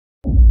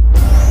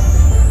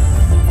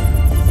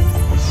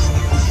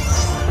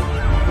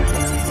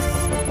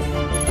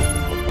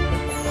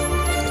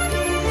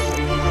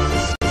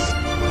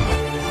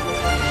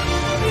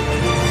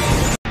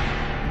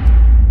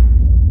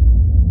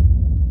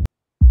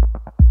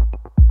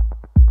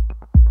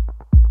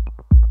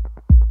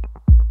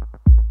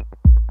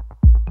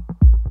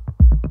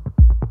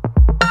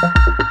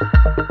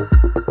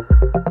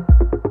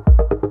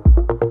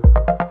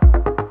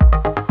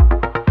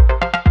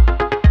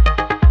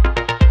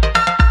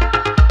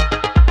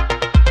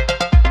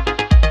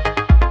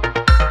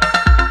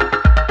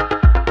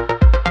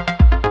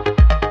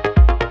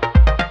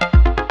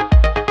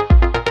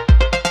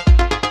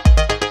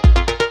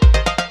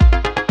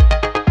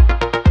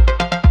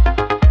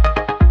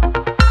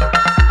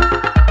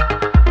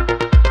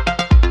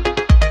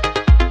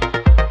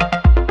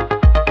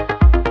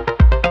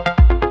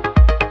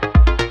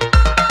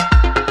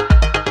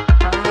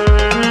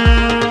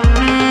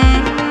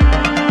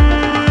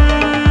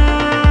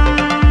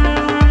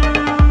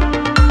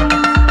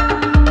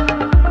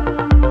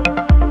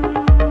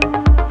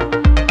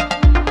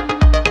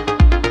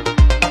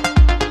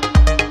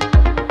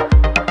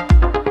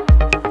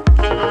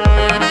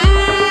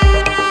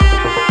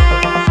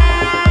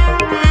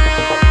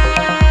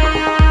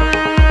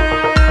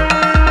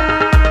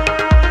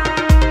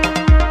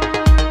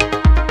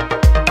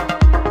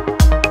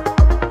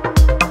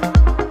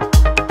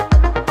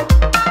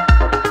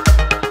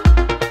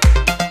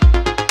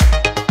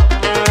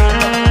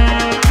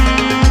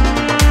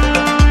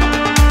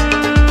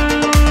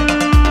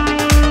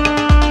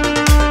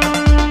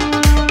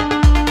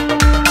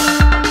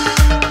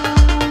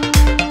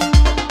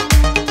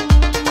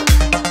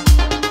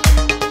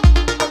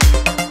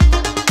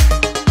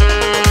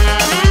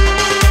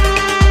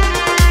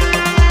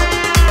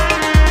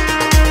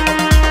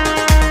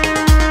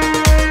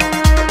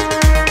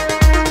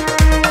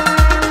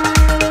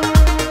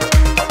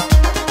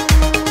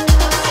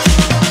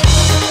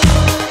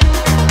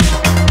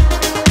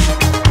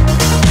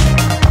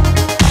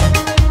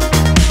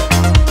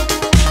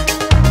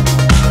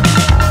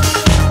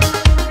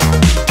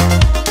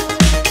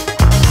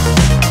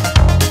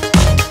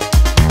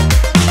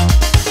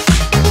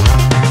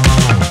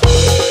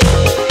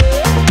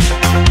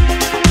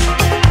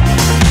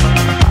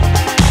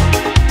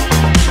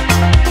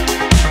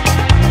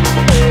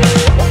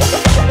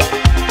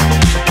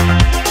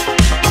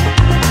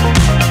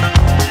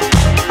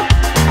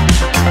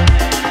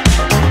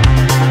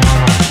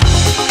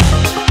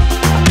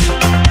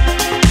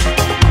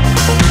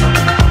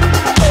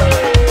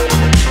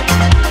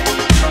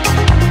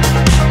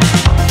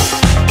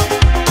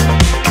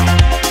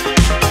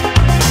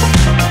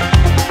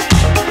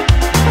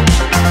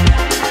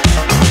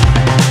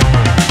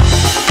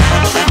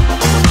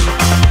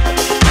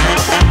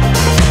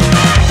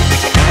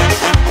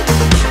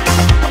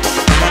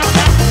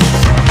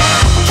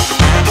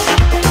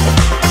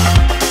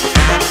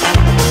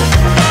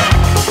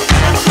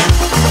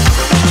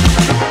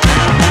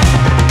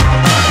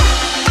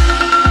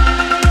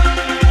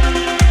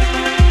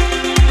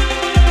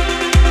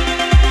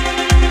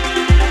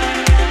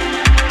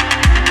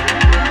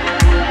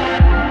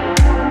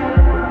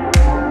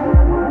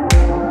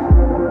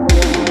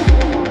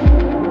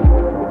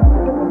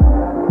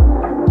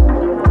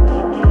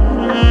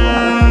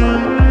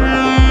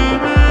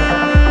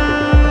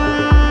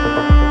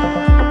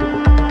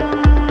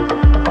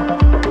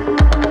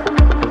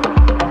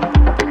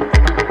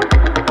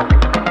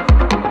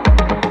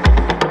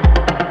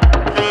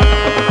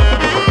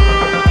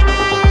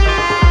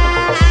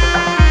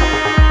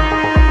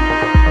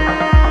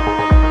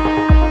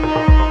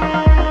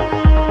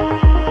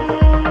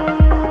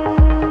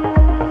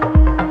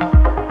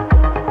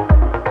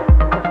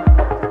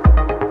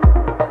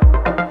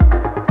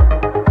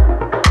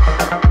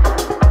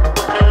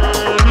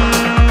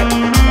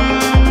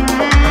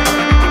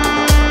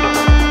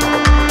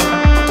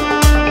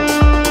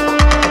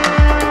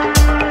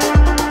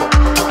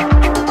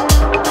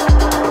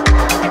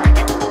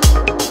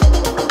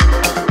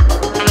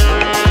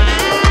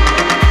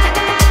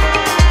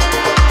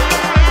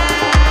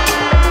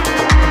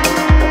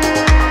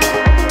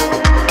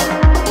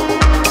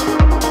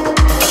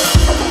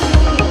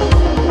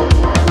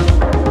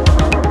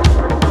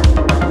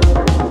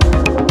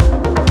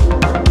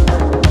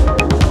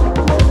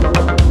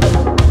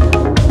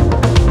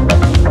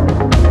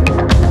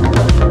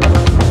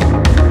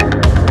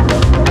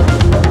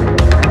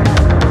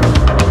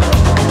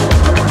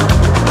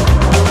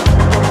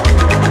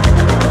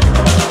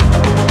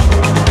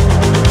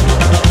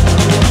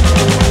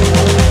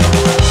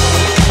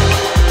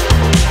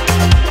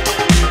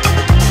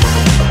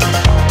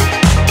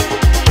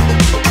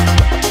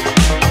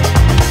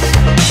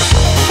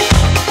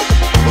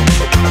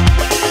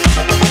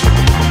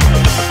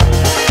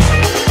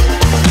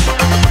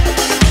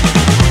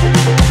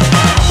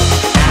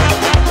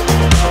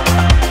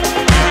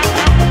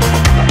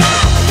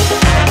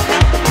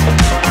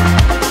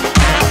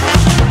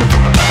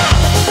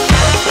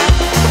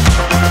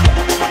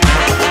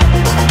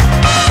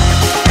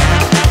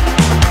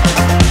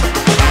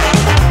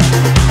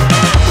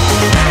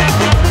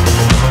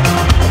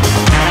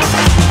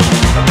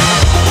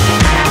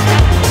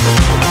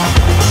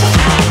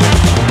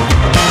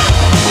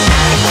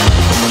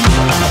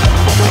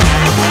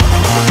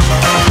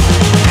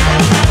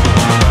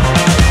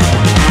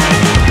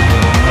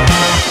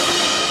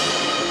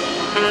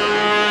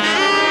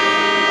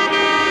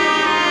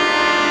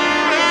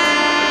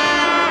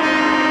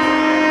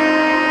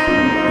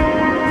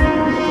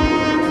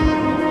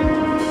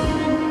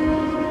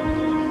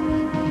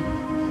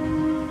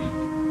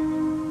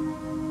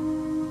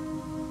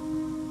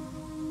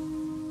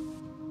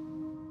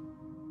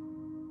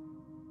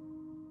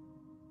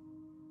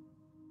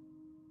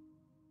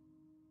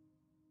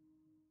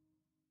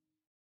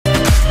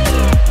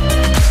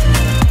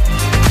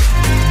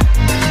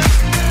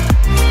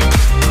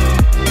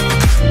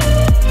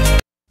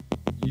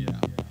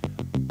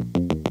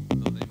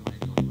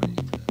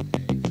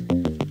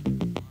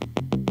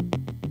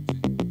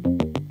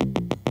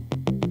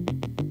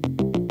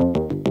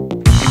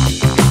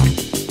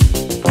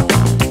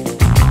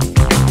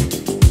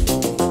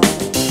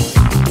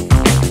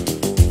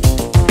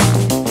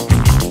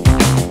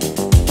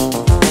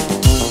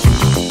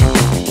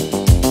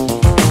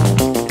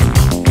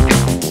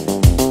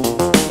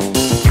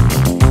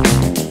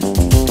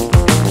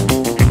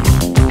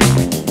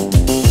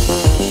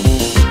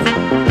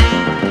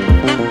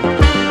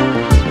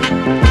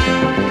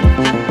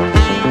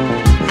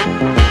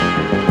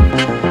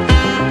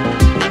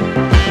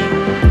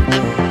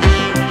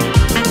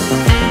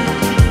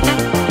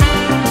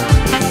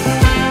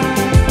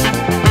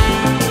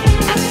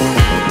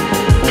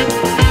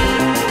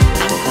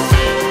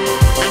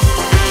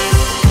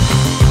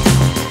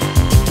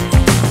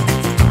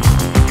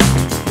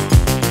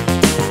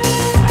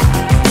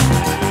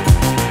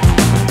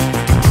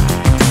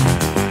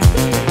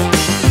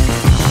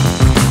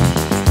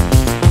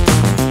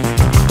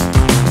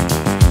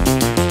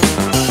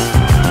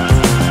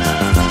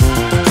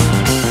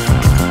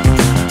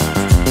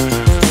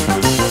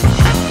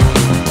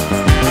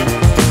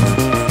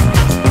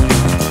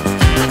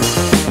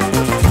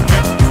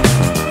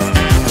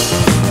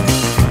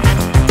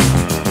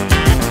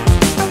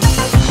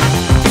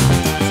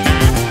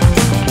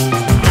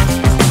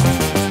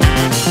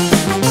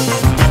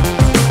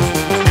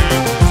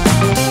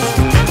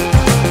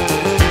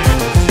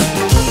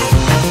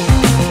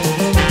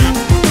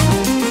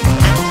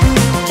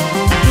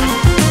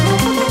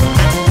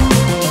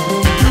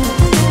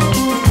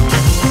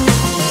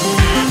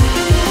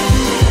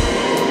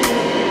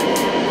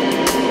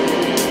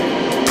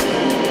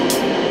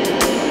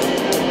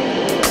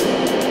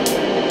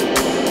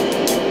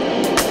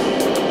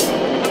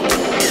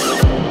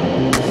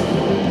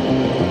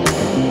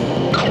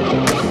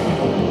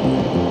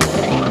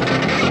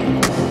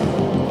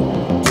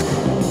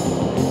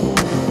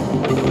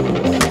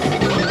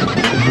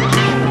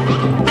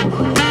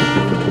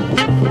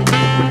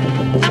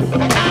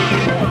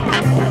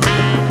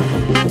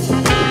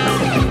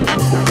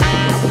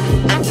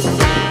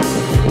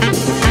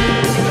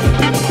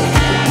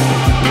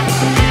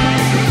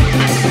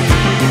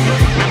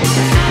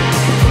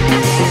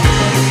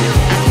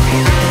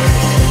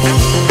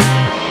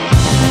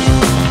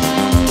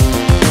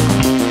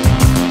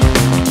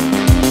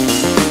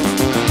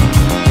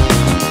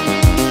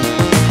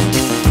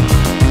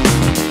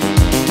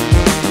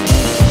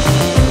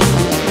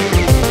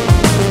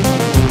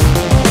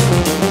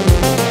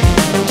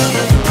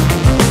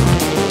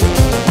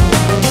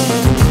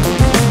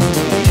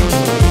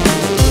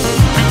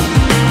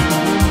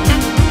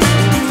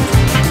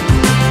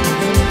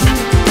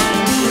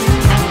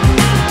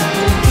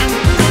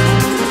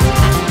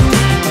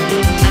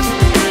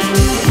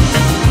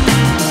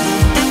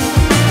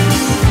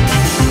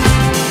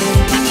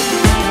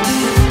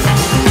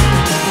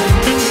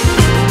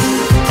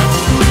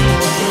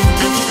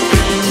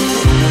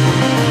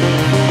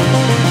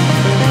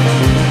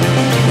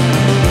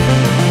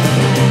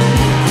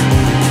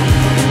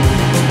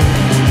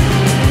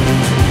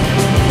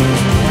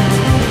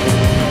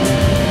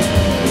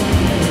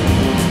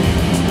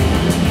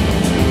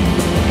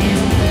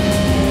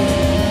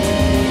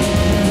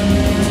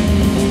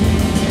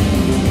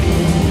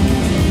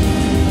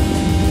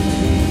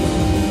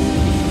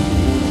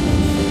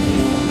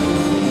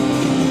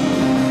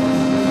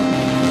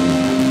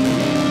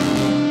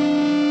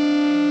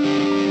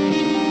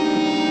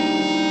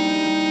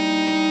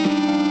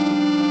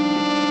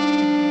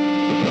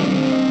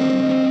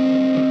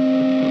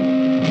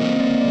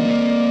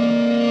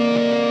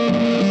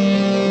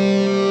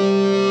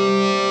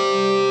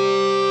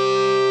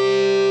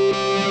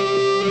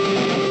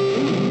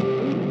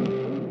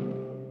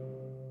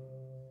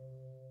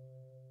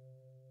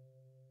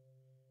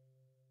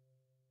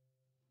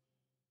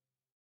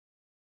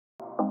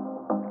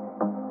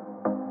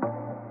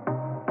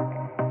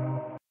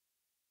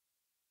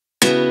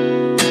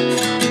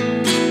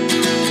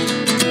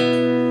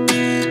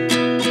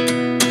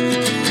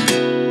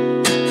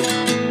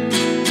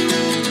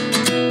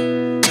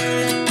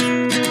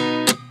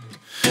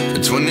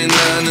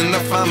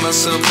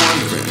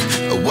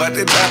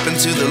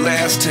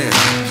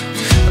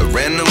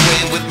ran away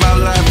with my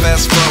life,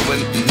 fast forward,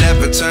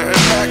 never turn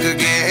back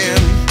again.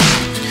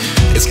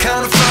 It's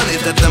kind of funny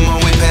that the more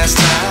we pass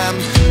time,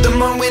 the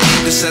more we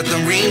need to set the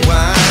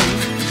rewind.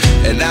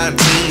 And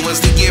 19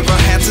 was the year I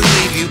had to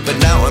leave you, but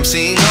now I'm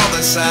seeing all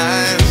the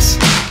signs.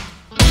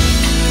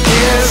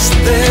 Is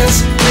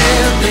this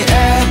really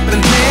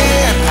happening?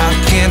 I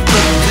can't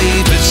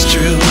believe it's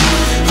true.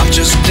 I'm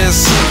just as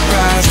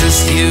surprised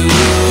as you.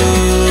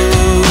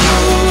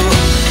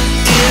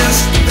 Is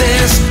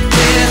this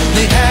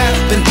really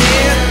happening?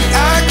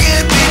 I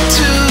can't be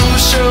too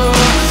sure,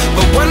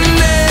 but one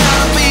day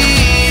I'll be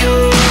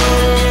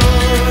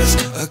yours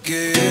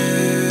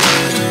again.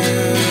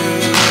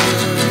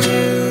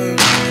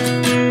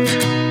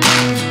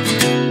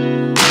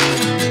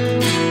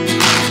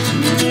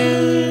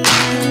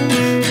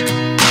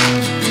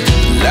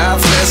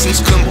 Life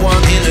lessons come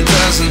one in a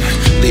dozen,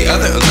 the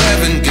other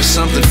 11 give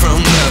something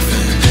from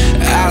nothing.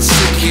 I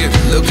sit here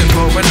looking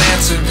for an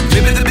answer.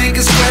 Maybe the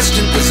biggest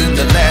question was in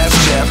the last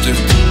chapter.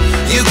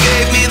 You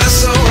gave me the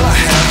soul I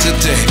have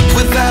today.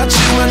 Without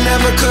you I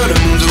never could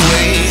have moved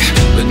away,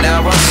 but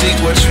now I see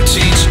what you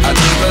teach. I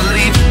do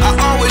believe I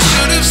always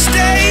should have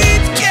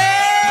stayed.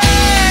 Yeah.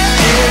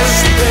 Is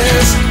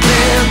this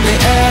really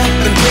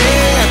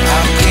happening?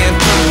 I can't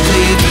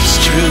believe it's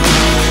true.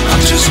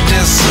 I'm just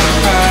as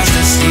surprised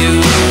as you.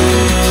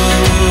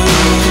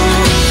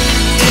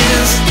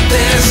 Is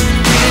this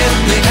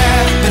really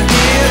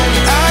happening?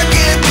 I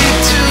can't be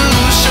too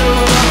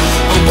sure,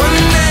 but one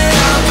day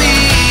I'll be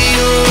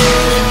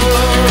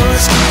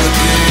yours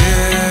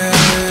again.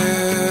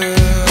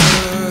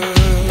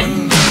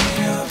 One day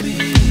I'll be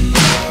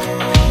yours.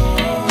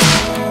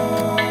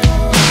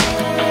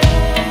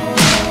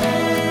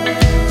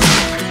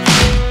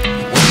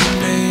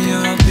 One day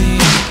I'll be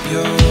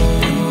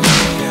yours.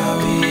 I'll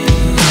be yours.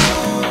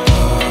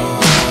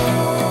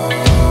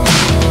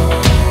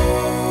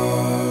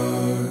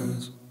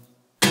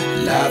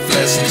 Life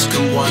lessons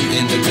come one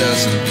in a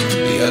dozen,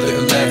 the other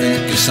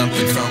 11 give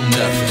something from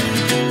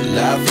nothing.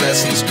 Life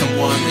lessons come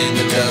one in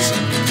a dozen,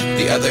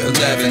 the other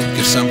 11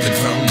 give something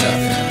from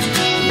nothing.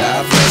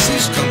 Life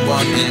lessons come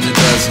one in a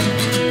dozen,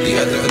 the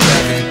other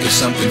 11 give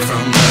something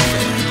from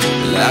nothing.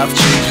 Life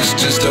changes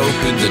just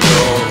open the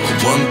door.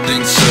 One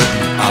thing's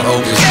certain, I'll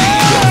always be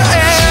yours.